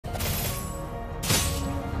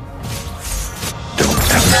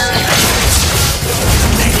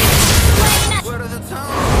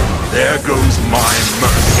There goes my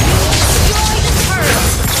mercy.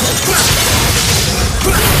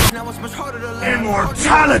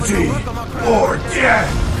 Immortality or death.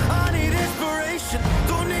 I need inspiration,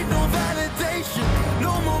 don't need no validation,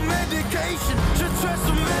 no more medication, just try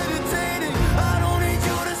some meditating. I don't need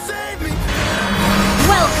you to save me.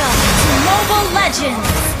 Welcome to Mobile Legends!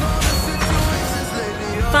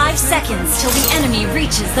 5 seconds till the enemy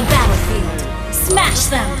reaches the battlefield. Smash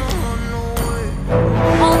them!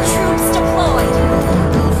 All troops deployed!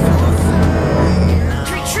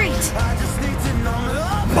 Retreat!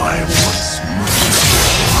 My once merciful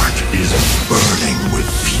heart is burning with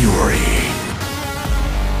fury.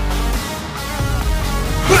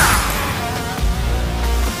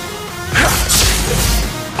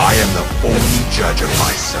 I am the only judge of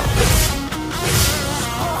myself.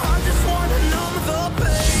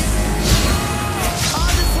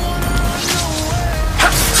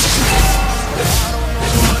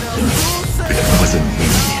 If it wasn't me,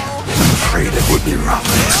 I'm afraid it would be rough.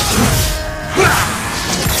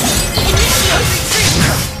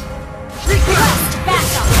 Request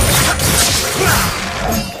backup!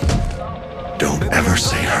 Don't ever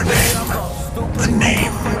say her name. The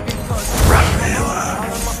name, Rafaela.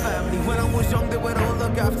 When I was young, they would all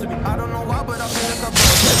look after me. I don't know why, but I feel like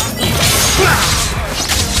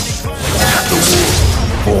The world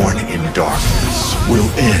born in darkness will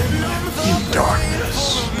end in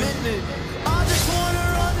darkness. I just wanna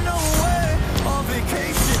run away on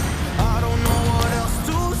vacation. I don't know what else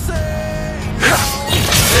to say.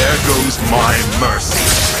 There goes my mercy.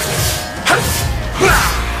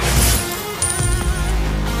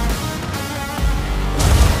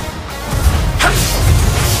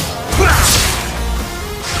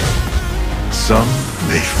 Some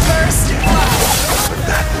may fear death, but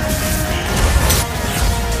that wouldn't be me.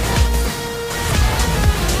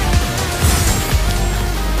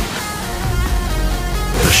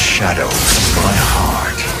 The shadow in my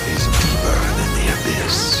heart is deeper than the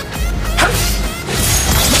abyss.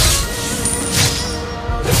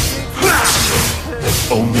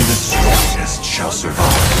 Only the strongest shall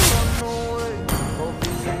survive.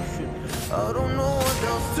 I don't know what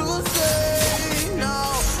else to say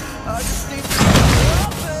now. I just need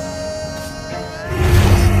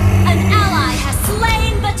An ally has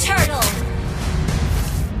slain the turtle!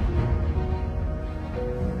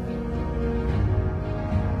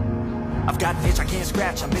 I've got an itch I can't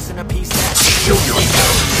scratch. I'm missing a piece. Show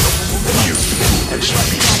yourself, you foolish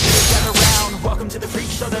beast. Gather round. Welcome to the freak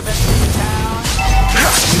show, the best in town.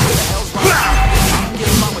 Who the hell's wrong? I can get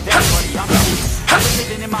along with everybody. I'm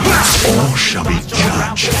living in my All shall be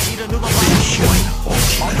judged. The human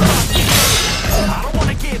ultimate. I don't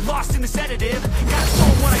wanna get lost in the sedative. Gotta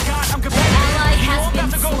show what I got. I'm competitive. Ally has I'm been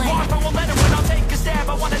about to go slain. off. I won't let it win. I'll take a stab.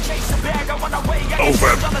 I wanna chase the bag. I wanna weigh.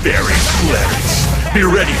 Overbearing clerics, be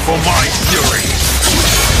ready for my fury.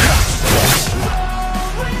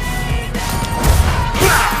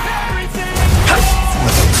 For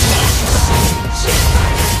the lost souls.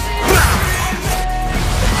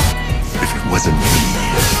 If it wasn't me,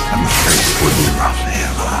 I'm afraid it would be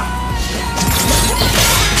Rafaela.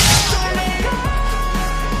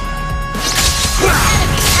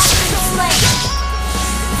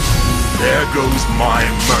 There goes my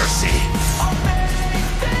mercy.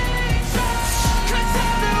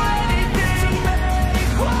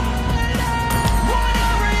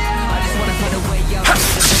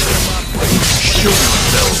 Show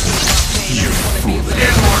yourself, you fool.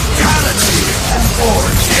 Immortality or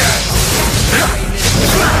death.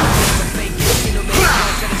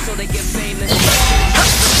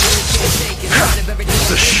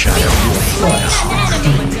 The shadow will fly hard.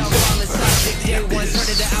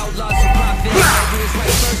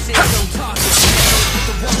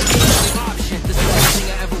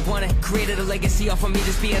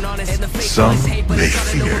 Some may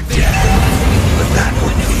fear death, but that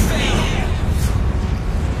wouldn't be me.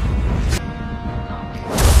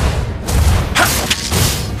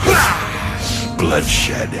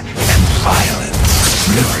 Bloodshed and violence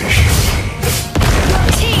nourish me. Your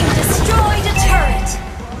team destroyed a turret!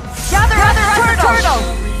 Gather up the turtle!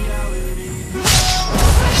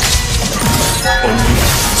 Only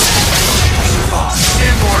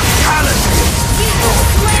immortality! You have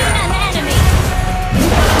slain an enemy!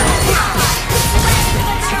 Slain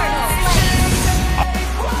the turtle!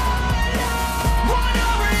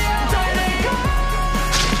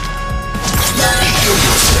 Show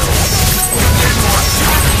yourself.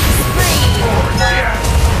 Immortality or death.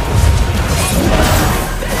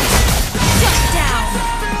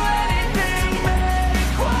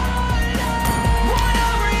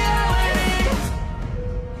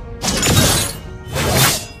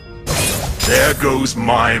 goes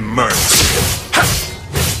my mercy.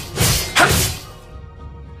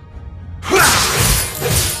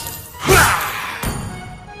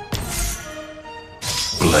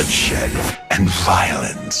 Bloodshed and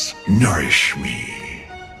violence nourish me.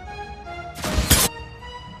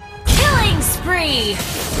 Killing spree!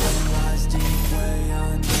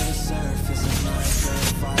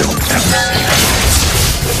 Don't ever say that.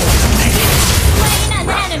 Slain an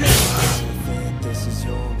enemy!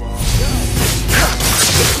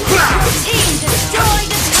 Team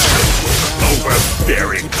destroyed a turret!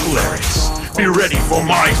 Overbearing clerics, be ready for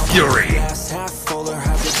my fury.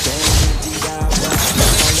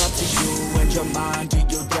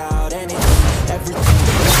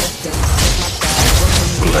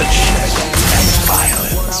 Bloodshed and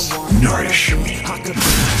violence nourish me.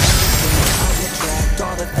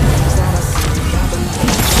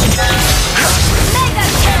 Mega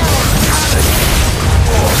kill!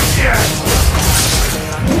 Oh, yeah.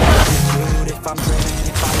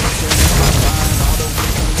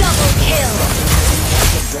 Double kill!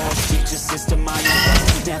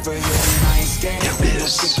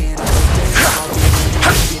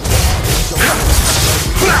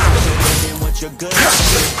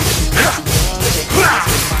 Abyss.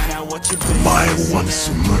 My once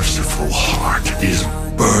merciful heart is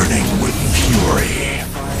burning with fury.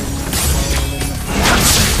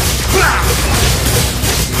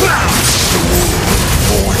 The world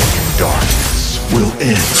born in darkness will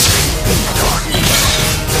end in darkness.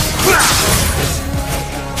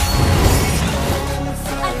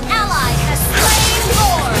 An ally has slain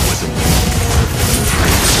Lord!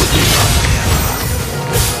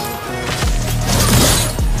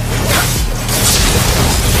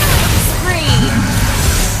 Spree!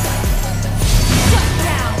 Shut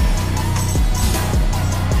down!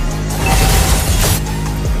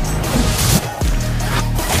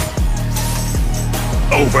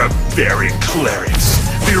 Overbearing clerics,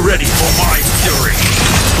 be ready for my fury.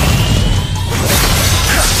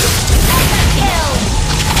 Kill!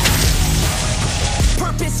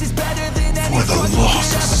 Purpose is better than any For the drug you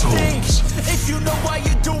lost can ever souls. take. If you know why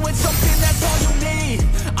you're doing something, that's all you need.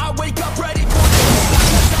 I wake up ready for the day,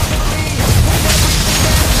 because I believe in everything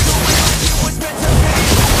that I'm doing. It was meant to be.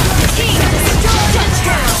 Team destroyed a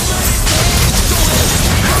turret!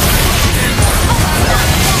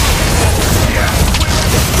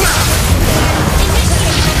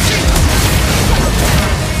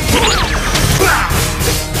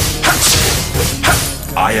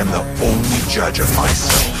 I am the only judge of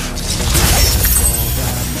myself.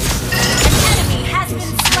 An enemy has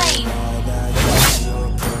been slain!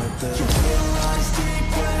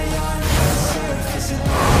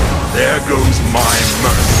 There goes my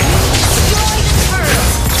mercy. Destroyed a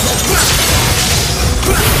turret!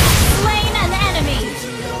 Slain an enemy!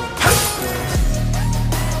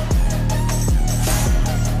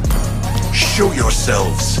 Show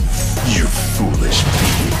yourselves, you foolish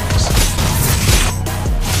beings.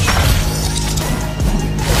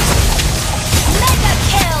 Mega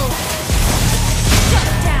kill! Shut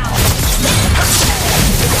down!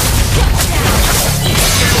 Shut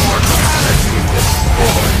down!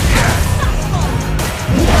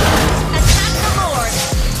 Attack the Lord!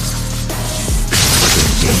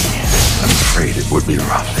 I'm afraid it would be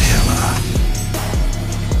rough for him.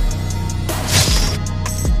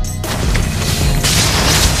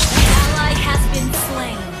 Ally has been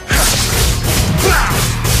slain.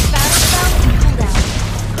 Battle spell cooldown.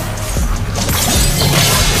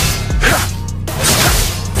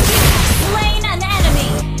 Slain an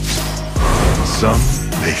enemy. Some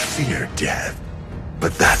may fear death,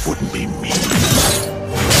 but that wouldn't be me.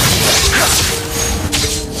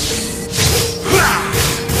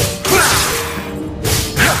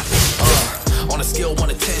 On a scale 1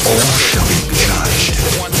 to 10, All shall be judged.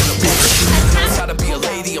 knows how to be a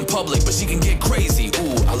lady in public, but she can get crazy.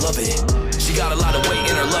 Ooh, I love it. She got a lot of weight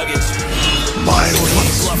in her luggage. My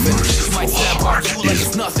once She might merciful snap heart on you like is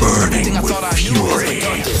it's nothing. burning Everything I with thought I knew was fury.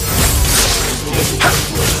 redundant.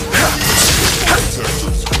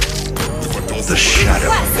 The shadow.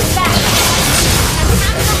 Quest back.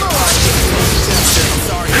 Attack the Lord. I'm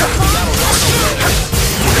sorry, that'll work no better.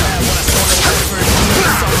 When I saw no different,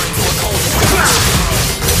 summer into a cold sky.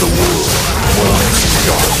 The world born in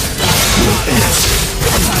darkness will end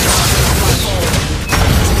in darkness.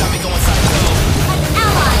 Got me going psycho. An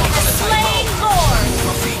ally has slain Lord.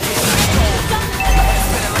 My feet getting cold.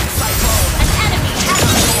 Spinning like a cyclone. An enemy has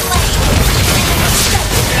been slain.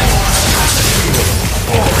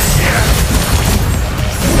 Oh yeah.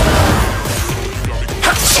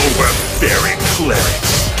 Overbearing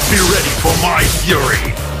clerics, be ready for my fury.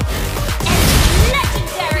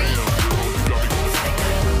 Legendary.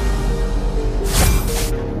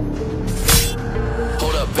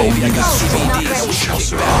 baby, I got Oh, two not DVDs. ready. shall Kick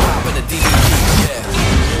back, survive. hop in the DVD, yeah.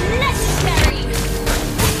 Necessary.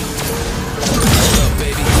 Look,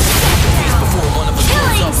 baby, days before one of us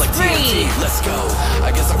blows Killing up like spree. TNT. Let's go.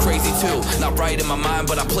 I guess I'm crazy too. Not right in my mind,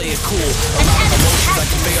 but I play it cool. An enemy Emotions has I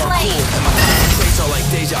been convey are slain. cool, and my traits are like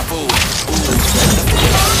deja vu.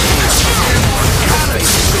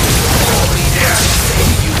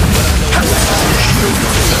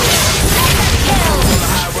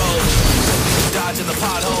 Dodging the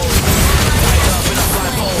potholes, tied up in a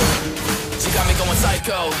blindfold. She got me going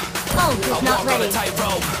psycho. Oh, I is not walk on a ready.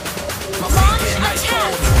 tightrope. My Launch feet getting ice attack.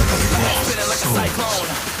 cold. My head spinning like a cyclone.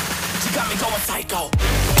 She got me going psycho.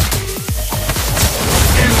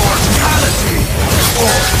 Immortality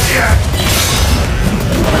or death.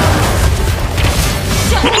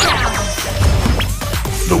 Shut down.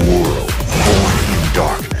 The world born in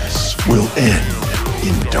darkness will end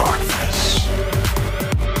in darkness.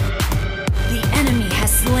 The enemy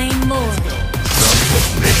has slain Lord.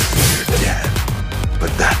 Some may fear death,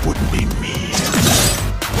 but that wouldn't be me.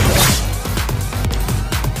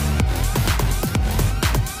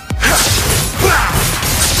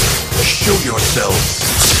 Show yourselves,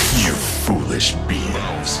 you foolish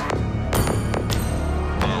beings.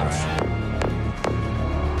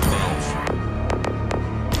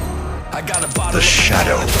 I got a bottle The of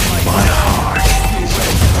shadow Patron in my heart is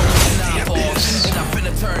the abyss. and I'm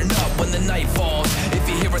finna turn up when the night falls. If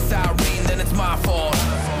you hear a siren, then it's my fault.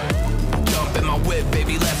 Jump in my whip,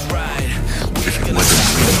 baby, let's ride. If it wasn't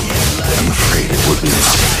me, I'm afraid it would be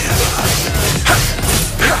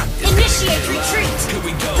Initiate retreat. Here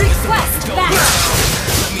we go. Request back.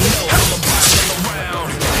 Let me know I'm about to come around.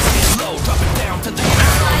 Get low, drop it down to the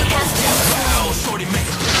ground. Ally has been slain. Oh, shorty, make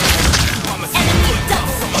it. I'm a Enemy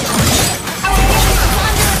double slain. Our base is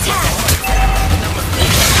under attack.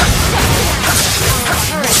 Our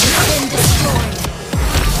turret has been destroyed.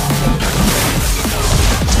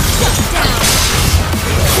 Shut down.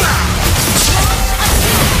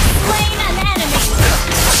 Slain an enemy.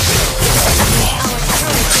 Our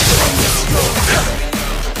turret has been destroyed.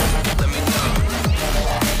 Let me know.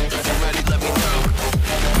 If you're ready, let me know.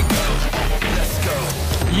 Here we go. Let's go.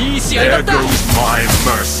 There goes my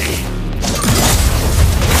mercy.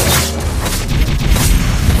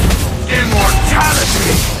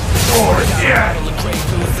 Immortality or death. Bottle of Grey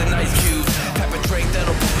Goose and ice cubes. Type of drink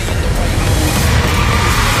that'll put me in the right mood.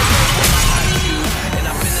 And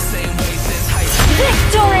I've been the same way since high school.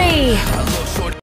 Victory! I look